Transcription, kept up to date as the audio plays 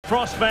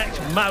prospect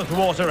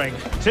mouth-watering.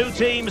 Two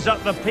teams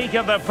at the peak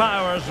of their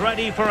powers,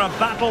 ready for a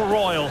battle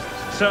royal,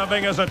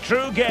 serving as a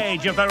true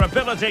gauge of their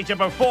ability to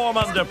perform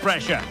under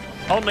pressure.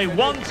 Only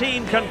one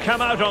team can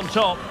come out on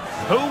top.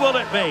 Who will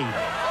it be?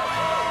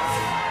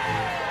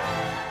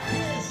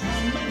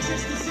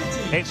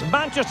 It's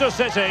Manchester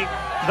City.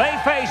 They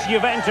face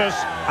Juventus,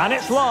 and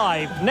it's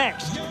live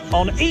next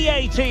on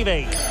EA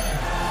TV.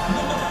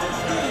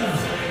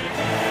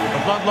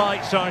 The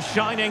floodlights are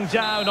shining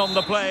down on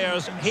the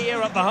players here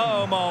at the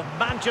home of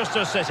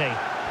Manchester City.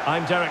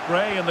 I'm Derek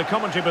Ray in the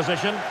commentary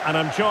position, and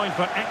I'm joined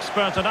for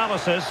expert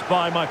analysis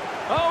by my...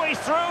 Oh, he's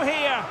through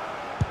here!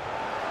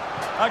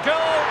 A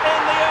goal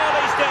in the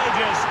early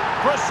stages.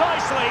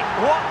 Precisely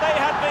what they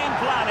had been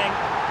planning.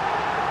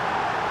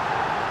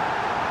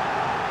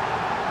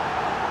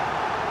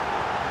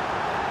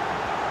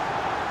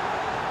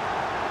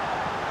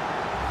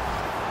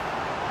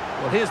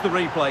 Well, here's the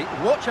replay.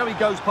 Watch how he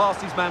goes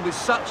past his man with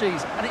such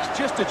ease, and it's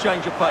just a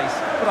change of pace.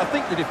 But I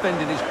think the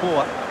defending is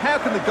poor. How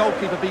can the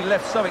goalkeeper be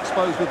left so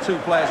exposed with two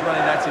players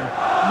running at him?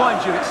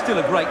 Mind you, it's still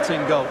a great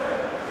team goal.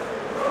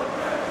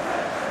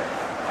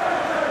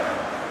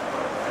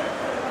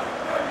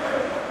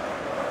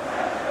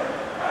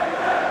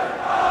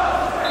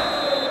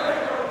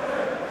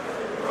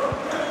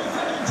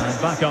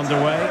 And back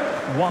underway,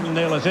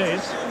 1-0 it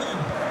is.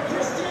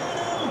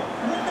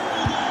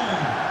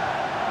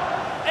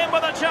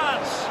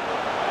 Chance.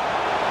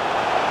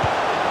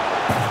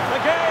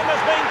 The game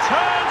has been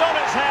turned on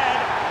its head.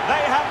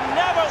 They have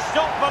never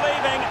stopped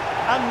believing,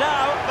 and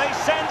now they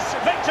sense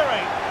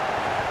victory.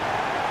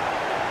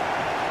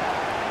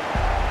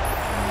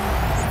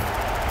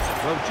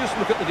 Well, just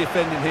look at the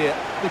defending here.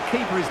 The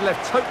keeper is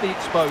left totally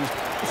exposed.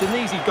 It's an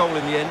easy goal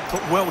in the end,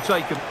 but well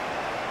taken.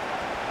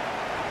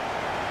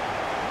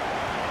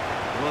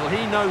 Well,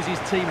 he knows his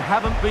team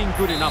haven't been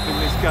good enough in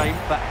this game,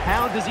 but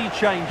how does he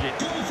change it?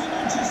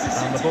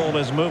 And the ball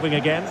is moving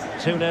again.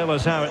 2-0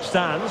 is how it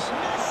stands.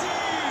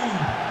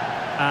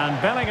 And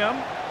Bellingham.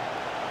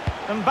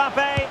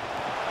 Mbappe.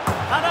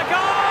 And a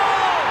goal!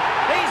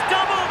 He's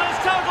doubled his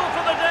total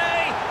for the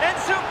day in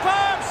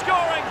superb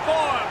scoring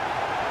form.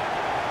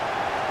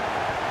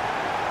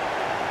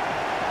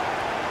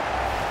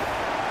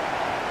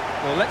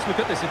 Well, let's look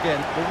at this again.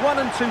 The 1-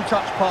 and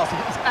 2-touch passing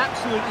is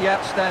absolutely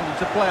outstanding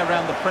to play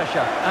around the pressure.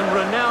 And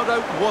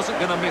Ronaldo wasn't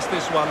going to miss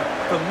this one.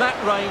 From that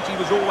range, he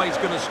was always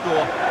going to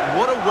score.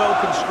 What a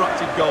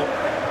well-constructed goal.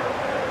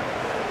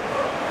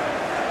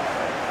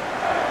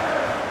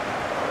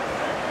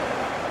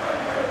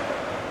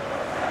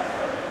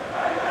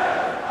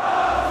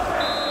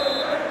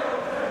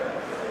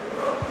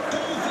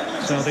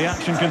 So the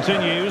action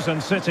continues,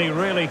 and City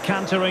really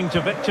cantering to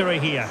victory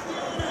here.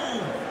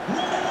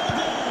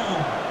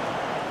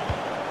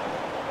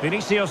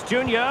 Vinicius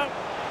Junior.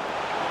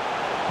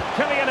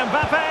 Kylian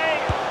Mbappe.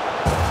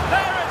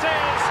 There it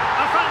is!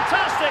 A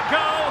fantastic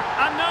goal,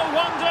 and no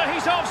wonder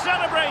he's off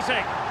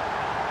celebrating.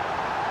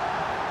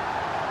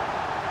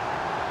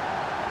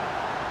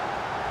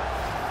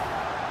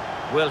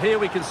 Well, here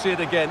we can see it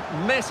again.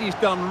 Messi's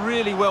done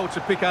really well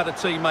to pick out a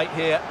teammate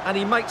here, and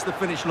he makes the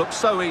finish look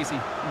so easy.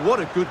 What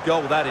a good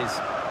goal that is.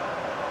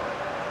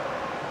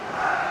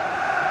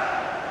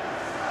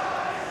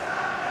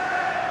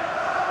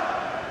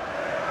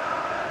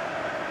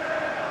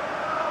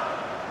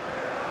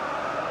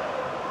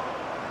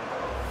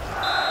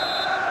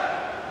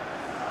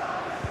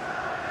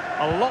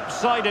 A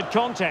lopsided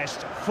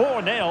contest,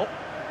 4-0.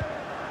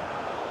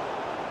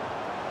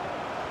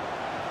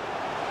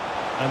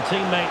 And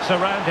teammates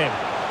around him.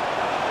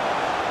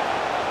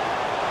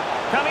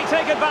 Can he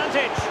take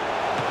advantage?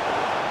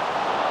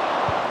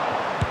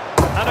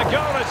 And a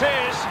goal it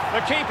is.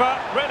 The keeper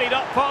really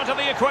not part of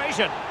the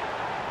equation.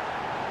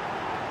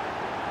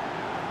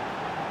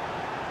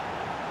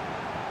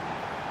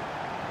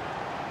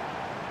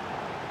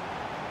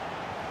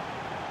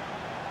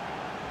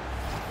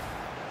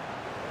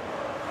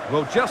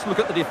 Well, just look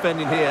at the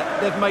defending here.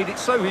 They've made it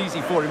so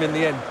easy for him in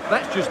the end.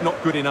 That's just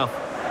not good enough.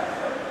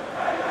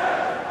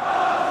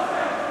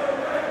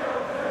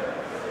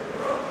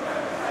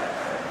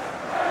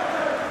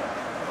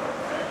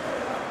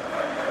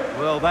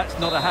 Well, that's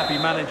not a happy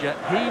manager.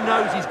 He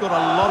knows he's got a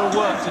lot of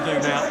work to do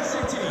now.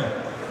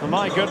 Oh,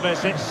 my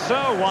goodness, it's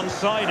so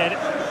one-sided.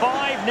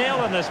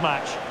 5-0 in this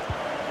match.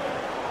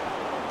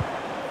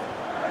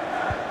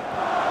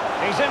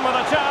 He's in with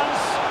a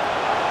chance.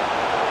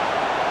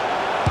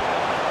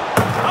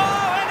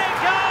 Oh, and it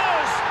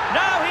goes!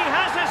 Now he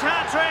has his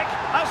hat-trick.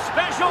 A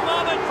special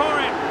moment for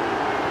him.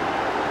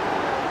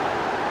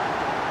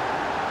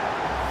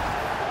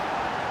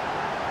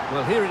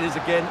 Well, here it is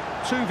again.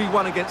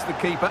 2v1 against the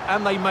keeper,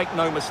 and they make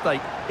no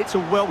mistake. It's a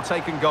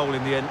well-taken goal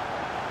in the end.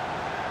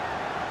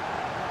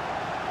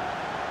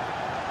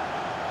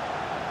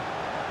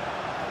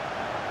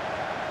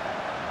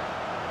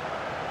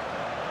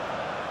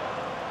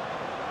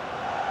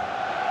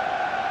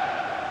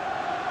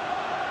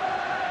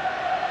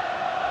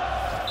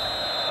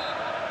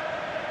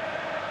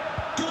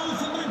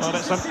 Well,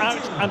 it's an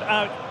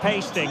out-and-out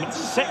pasting.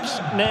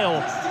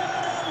 6-0.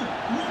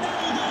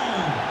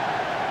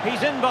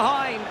 He's in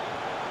behind.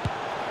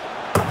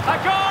 A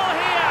goal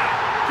here!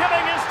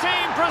 Giving his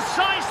team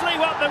precisely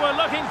what they were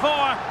looking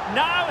for.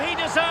 Now he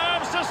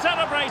deserves to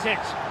celebrate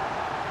it.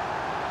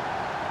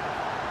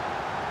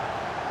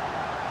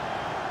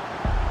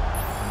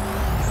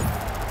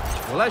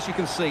 Well, as you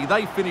can see,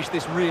 they finished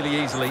this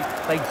really easily.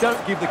 They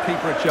don't give the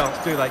keeper a chance,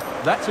 do they?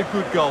 That's a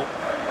good goal.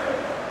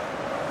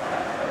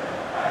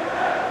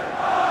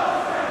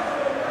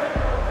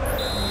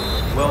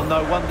 Well,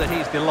 no wonder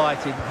he's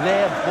delighted.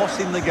 They're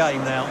bossing the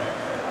game now.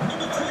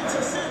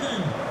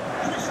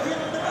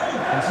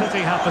 And City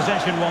have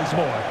possession once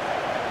more.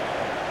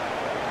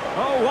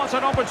 Oh, what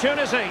an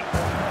opportunity.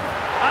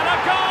 And a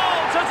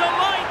goal to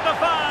delight the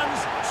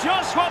fans.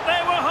 Just what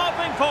they were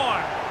hoping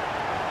for.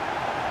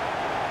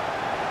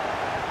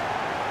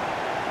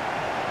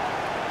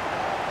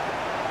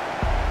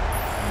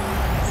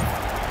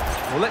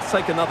 Well, let's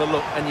take another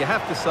look, and you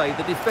have to say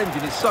the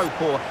defending is so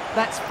poor.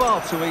 That's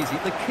far too easy.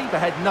 The keeper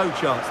had no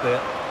chance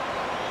there.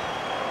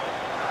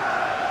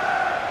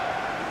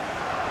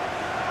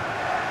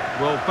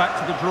 Well, back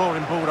to the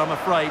drawing board, I'm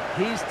afraid.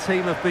 His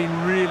team have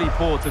been really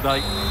poor today.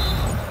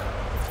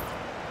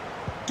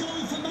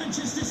 Going for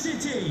Manchester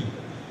City,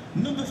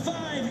 number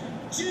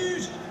 5,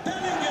 Jude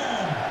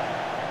Bellingham.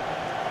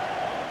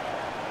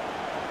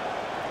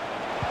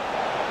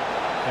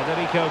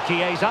 Federico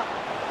Chiesa.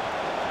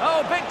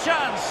 Oh, big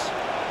chance.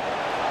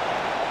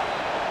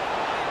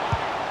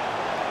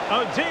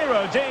 Oh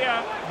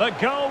dear, the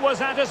goal was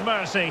at his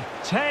mercy.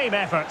 Tame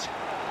effort.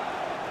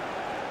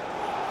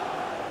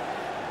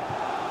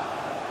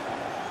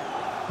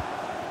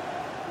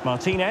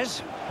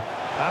 Martinez.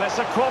 And it's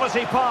a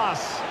quality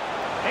pass.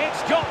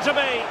 It's got to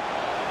be.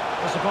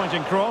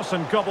 Disappointing cross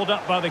and gobbled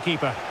up by the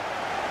keeper.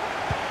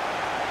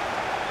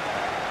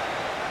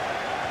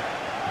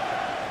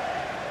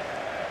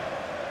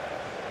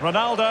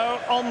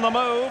 Ronaldo on the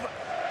move.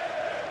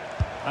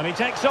 And he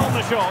takes on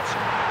the shot.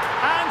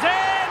 And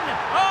in!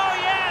 Oh,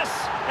 yes!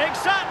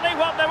 Exactly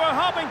what they were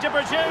hoping to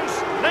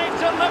produce. They've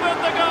delivered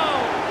the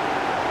goal.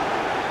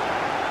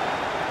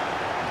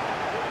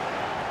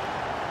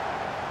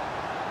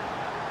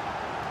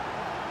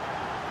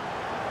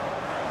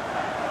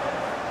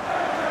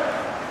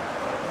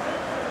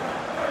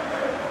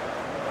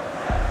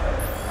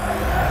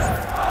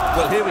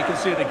 Well, here we can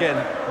see it again.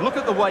 Look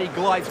at the way he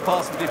glides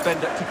past the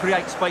defender to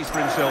create space for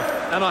himself.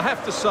 And I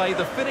have to say,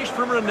 the finish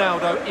from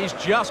Ronaldo is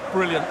just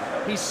brilliant.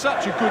 He's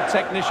such a good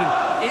technician.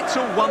 It's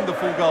a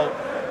wonderful goal.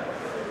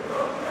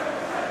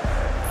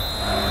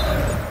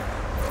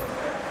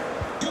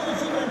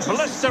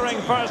 Blistering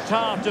first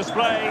half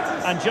display,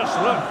 and just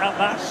look at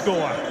that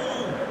score.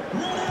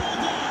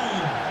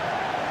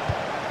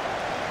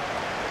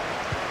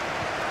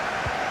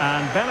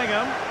 And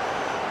Bellingham,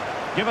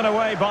 given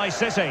away by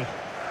City.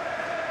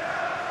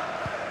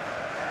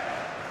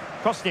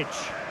 Kostic.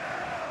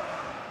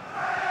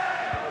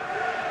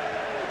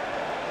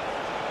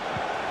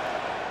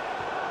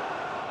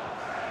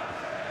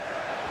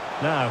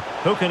 Now,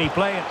 who can he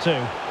play it to?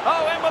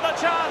 Oh, in with a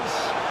chance!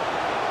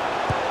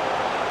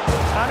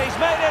 And he's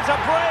made it a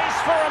brace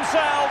for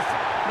himself.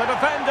 The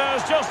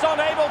defender's just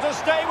unable to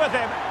stay with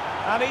him.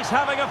 And he's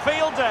having a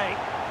field day.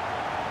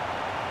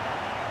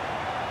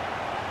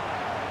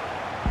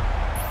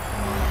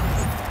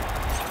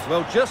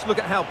 Well, just look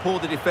at how poor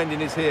the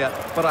defending is here.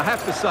 But I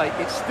have to say,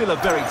 it's still a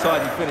very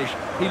tidy finish.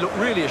 He looked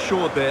really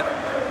assured there.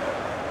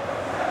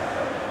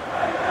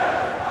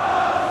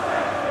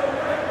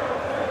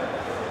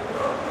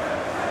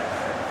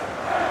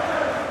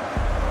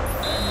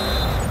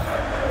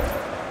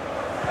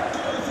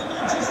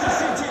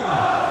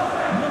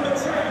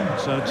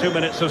 So 2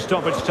 minutes of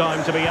stoppage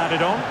time to be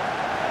added on.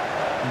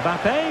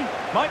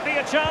 Mbappe, might be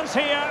a chance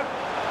here.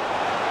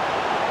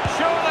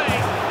 Surely.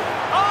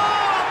 Oh,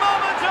 a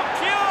moment of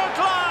pure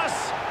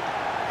class.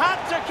 Had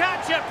to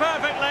catch it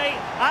perfectly,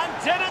 and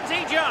didn't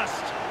he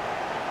just?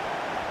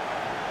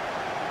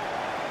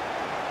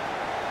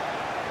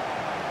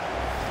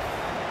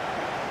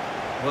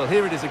 Well,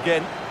 here it is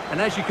again.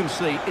 And as you can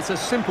see, it's a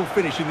simple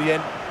finish in the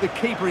end. The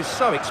keeper is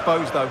so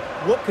exposed, though.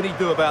 What can he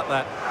do about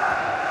that?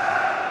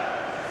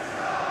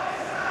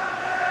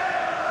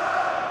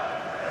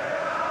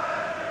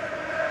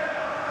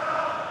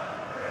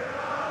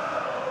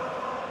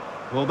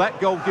 Well,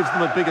 that goal gives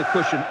them a bigger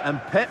cushion,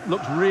 and Pep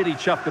looks really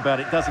chuffed about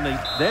it, doesn't he?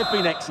 They've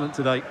been excellent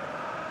today.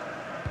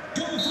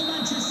 Goal for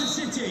Manchester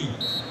City.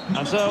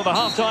 And so the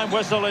half-time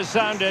whistle is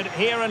sounded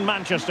here in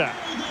Manchester.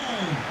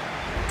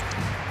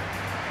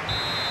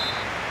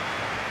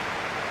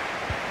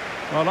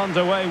 Well,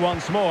 underway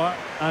once more,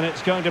 and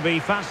it's going to be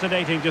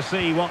fascinating to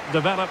see what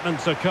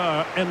developments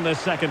occur in this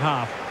second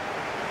half.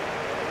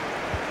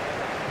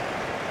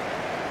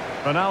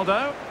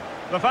 Ronaldo.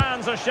 The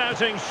fans are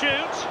shouting,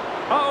 shoot!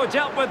 Oh,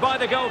 dealt with by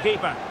the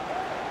goalkeeper.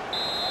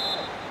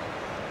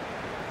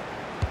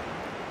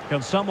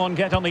 Can someone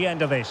get on the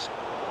end of this?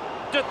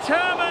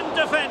 Determined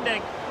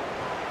defending.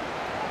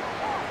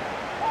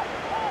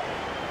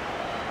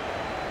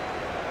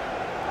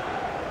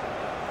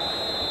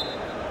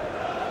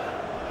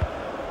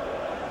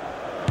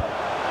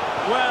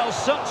 Well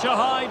such a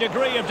high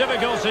degree of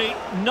difficulty,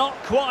 not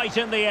quite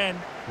in the end.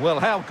 Well,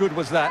 how good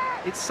was that?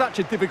 It's such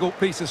a difficult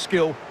piece of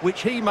skill,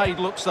 which he made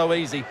look so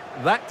easy.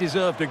 That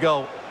deserved a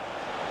goal.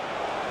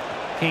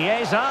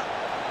 Chiesa.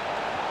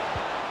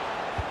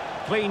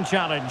 Clean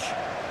challenge.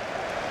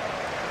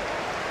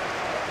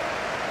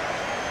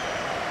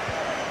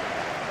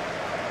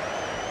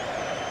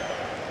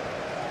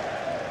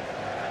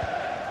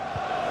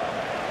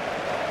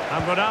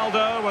 And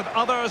Ronaldo with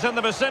others in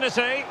the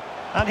vicinity.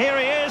 And here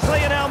he is,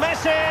 Lionel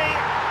Messi.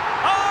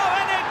 Oh,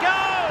 and it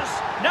goes!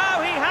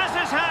 Now he has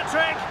his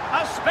hat-trick.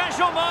 A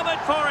special moment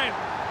for him.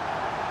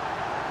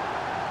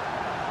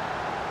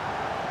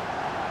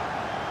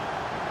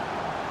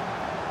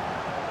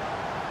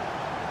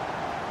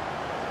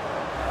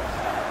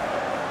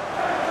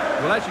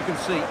 Well, as you can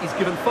see, he's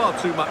given far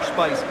too much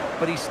space,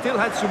 but he still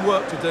had some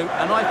work to do,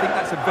 and I think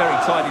that's a very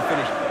tidy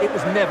finish. It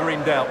was never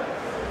in doubt.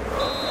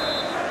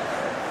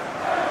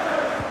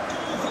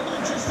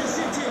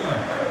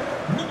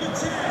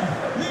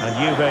 And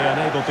Juve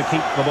unable to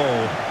keep the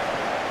ball.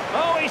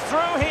 Oh, he's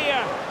through here.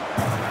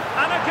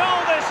 And a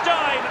goal this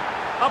time.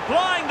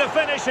 Applying the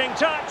finishing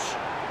touch.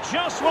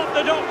 Just what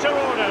the doctor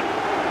ordered.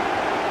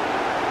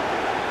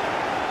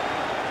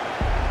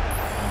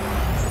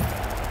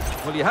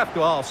 Well, you have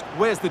to ask,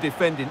 where's the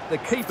defending? The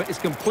keeper is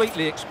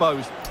completely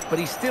exposed, but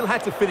he still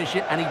had to finish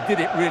it, and he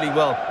did it really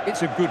well.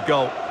 It's a good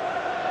goal.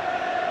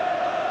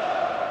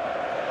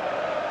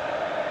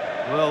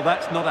 Well,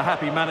 that's not a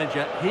happy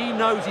manager. He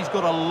knows he's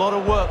got a lot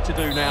of work to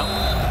do now.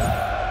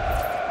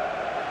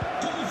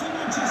 Goal for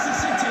Manchester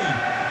City,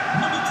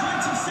 number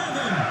 27,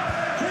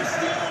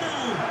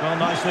 Cristiano. Well,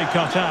 nicely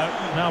cut out.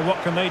 Now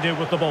what can they do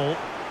with the ball?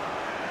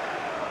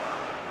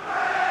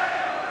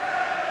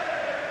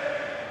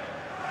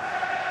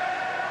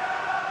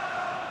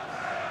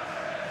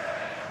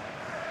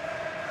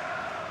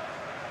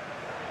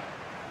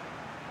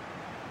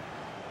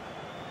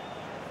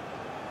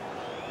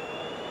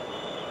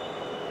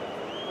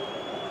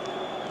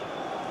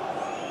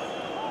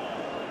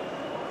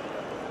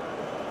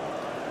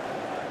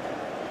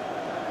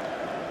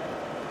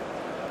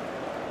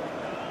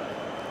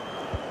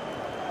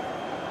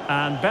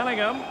 And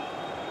Bellingham.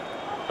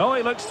 Oh,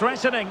 he looks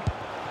threatening.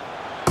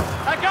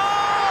 A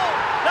goal!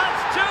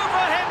 That's two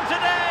for him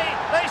today.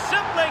 They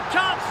simply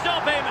can't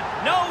stop him.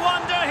 No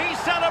wonder he's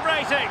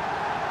celebrating.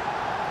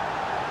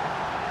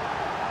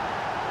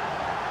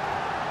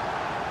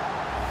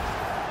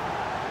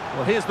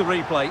 Well, here's the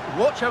replay.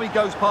 Watch how he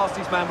goes past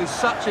his man with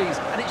such ease,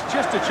 and it's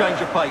just a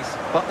change of pace.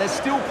 But there's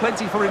still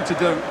plenty for him to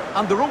do.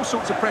 Under all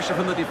sorts of pressure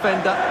from the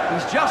defender,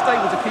 he's just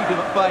able to keep him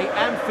at bay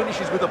and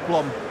finishes with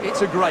aplomb.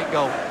 It's a great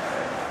goal.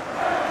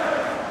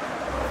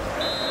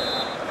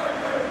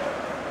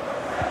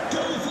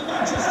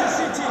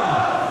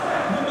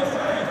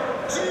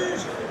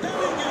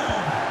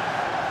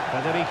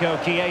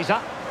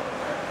 Chiesa.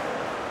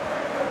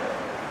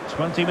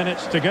 20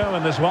 minutes to go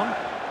in this one.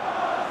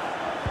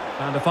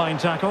 And a fine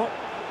tackle.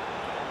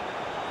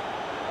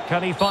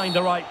 Can he find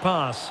the right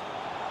pass?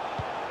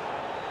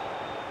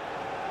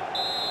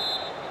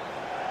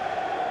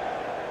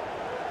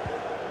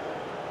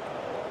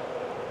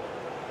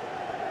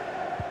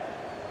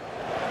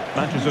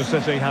 Manchester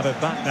City have it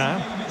back now.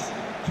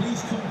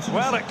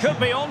 Well, it could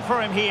be on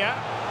for him here.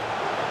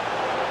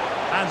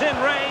 And in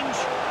range.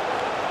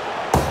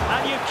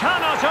 And you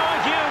cannot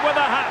argue with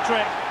a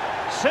hat-trick.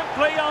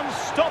 Simply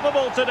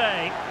unstoppable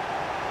today.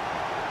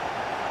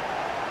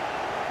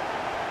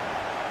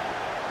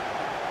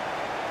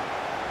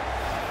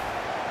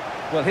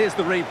 Well, here's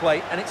the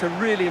replay, and it's a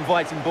really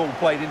inviting ball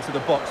played into the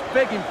box,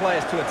 begging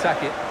players to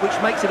attack it, which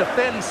makes it a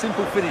fairly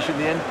simple finish in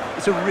the end.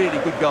 It's a really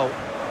good goal.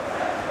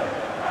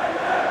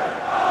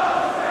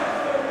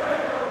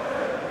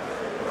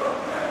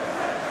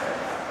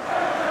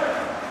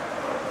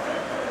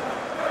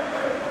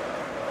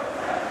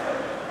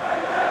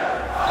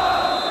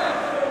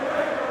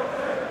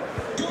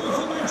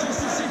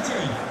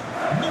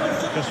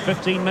 Just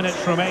 15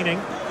 minutes remaining.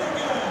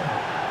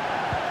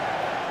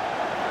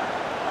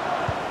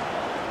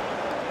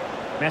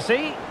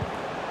 Messi.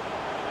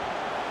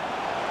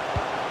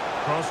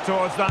 Cross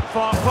towards that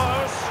far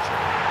post.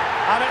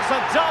 And it's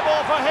a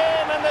double for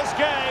him in this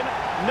game.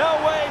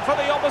 No way for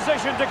the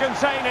opposition to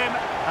contain him.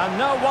 And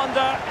no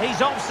wonder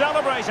he's off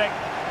celebrating.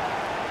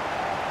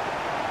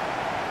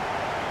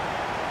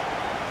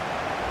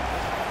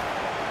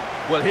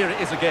 Well, here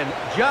it is again.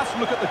 Just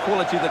look at the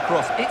quality of the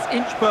cross. It's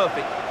inch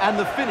perfect, and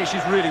the finish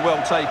is really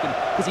well taken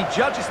because he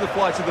judges the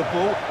flight of the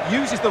ball,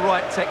 uses the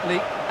right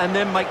technique, and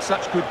then makes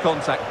such good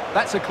contact.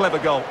 That's a clever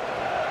goal.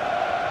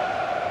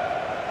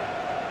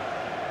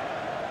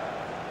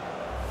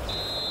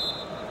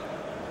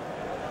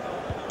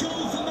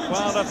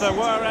 Well, if there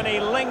were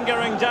any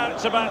lingering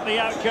doubts about the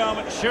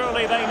outcome,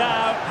 surely they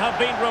now have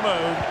been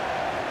removed.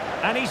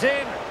 And he's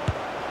in.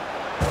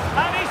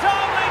 And he's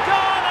only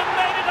gone and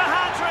made it a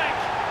hat-trick.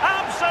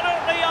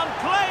 Absolutely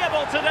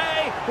unplayable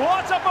today.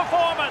 What a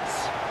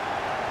performance.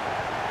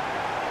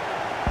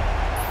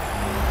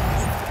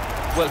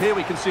 Well, here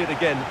we can see it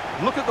again.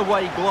 Look at the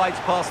way he glides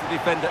past the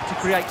defender to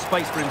create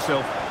space for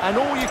himself. And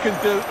all you can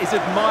do is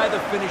admire the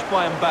finish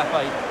by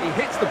Mbappe. He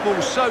hits the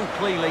ball so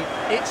cleanly.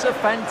 It's a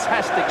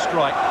fantastic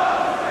strike.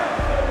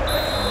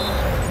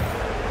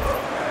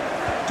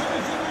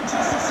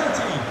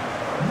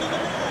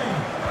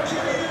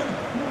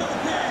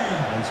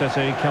 And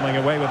City coming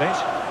away with it.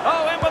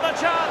 Oh, in with a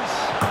chance!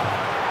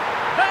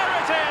 There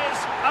it is!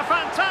 A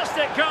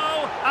fantastic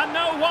goal, and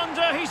no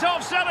wonder he's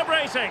off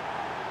celebrating.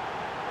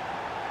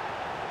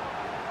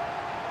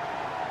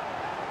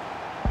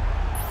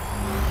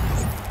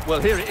 Well,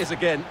 here it is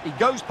again. He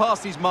goes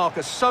past his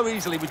marker so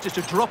easily with just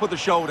a drop of the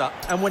shoulder.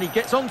 And when he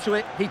gets onto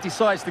it, he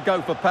decides to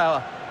go for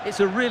power. It's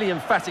a really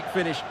emphatic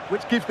finish,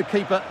 which gives the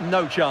keeper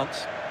no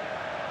chance.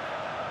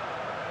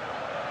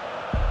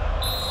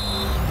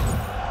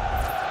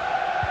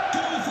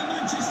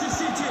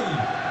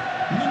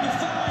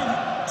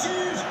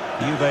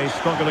 Juve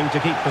struggling to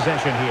keep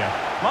possession here.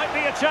 Might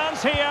be a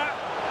chance here.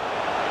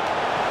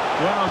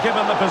 Well,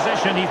 given the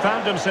position he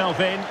found himself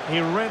in, he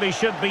really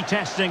should be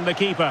testing the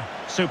keeper.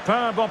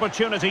 Superb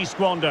opportunity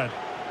squandered.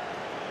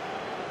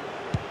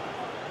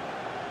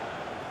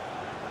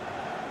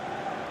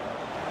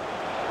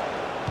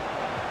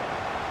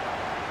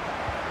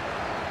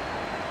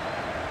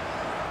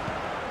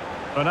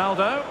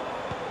 Ronaldo.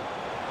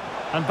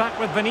 And back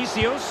with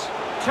Vinicius.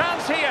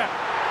 Chance here.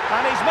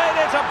 And he's made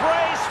it a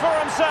brace for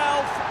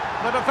himself.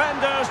 The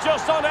defender's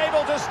just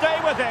unable to stay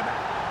with him.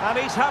 And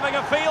he's having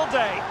a field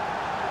day.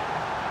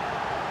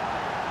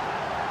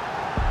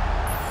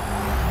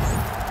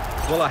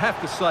 Well, I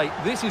have to say,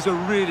 this is a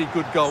really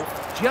good goal.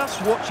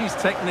 Just watch his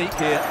technique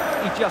here.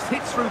 He just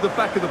hits through the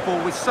back of the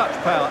ball with such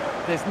power.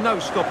 There's no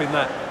stopping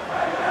that.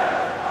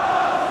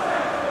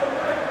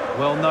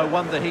 Well, no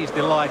wonder he's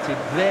delighted.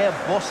 They're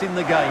bossing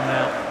the game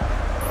now.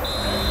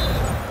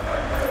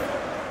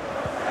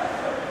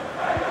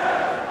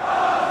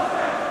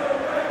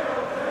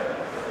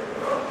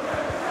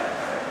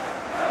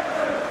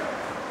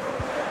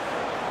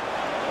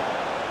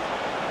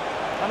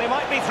 And he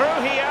might be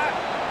through here.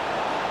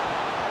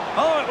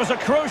 Oh, it was a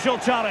crucial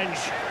challenge.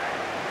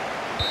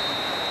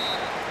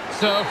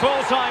 So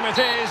full-time it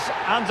is,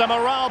 and a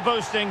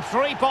morale-boosting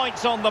 3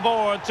 points on the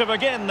board to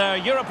begin their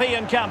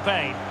European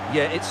campaign.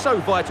 Yeah, it's so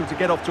vital to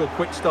get off to a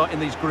quick start in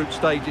these group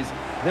stages.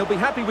 They'll be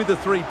happy with the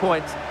 3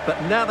 points,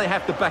 but now they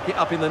have to back it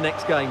up in the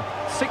next game.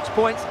 6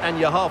 points and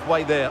you're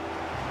halfway there.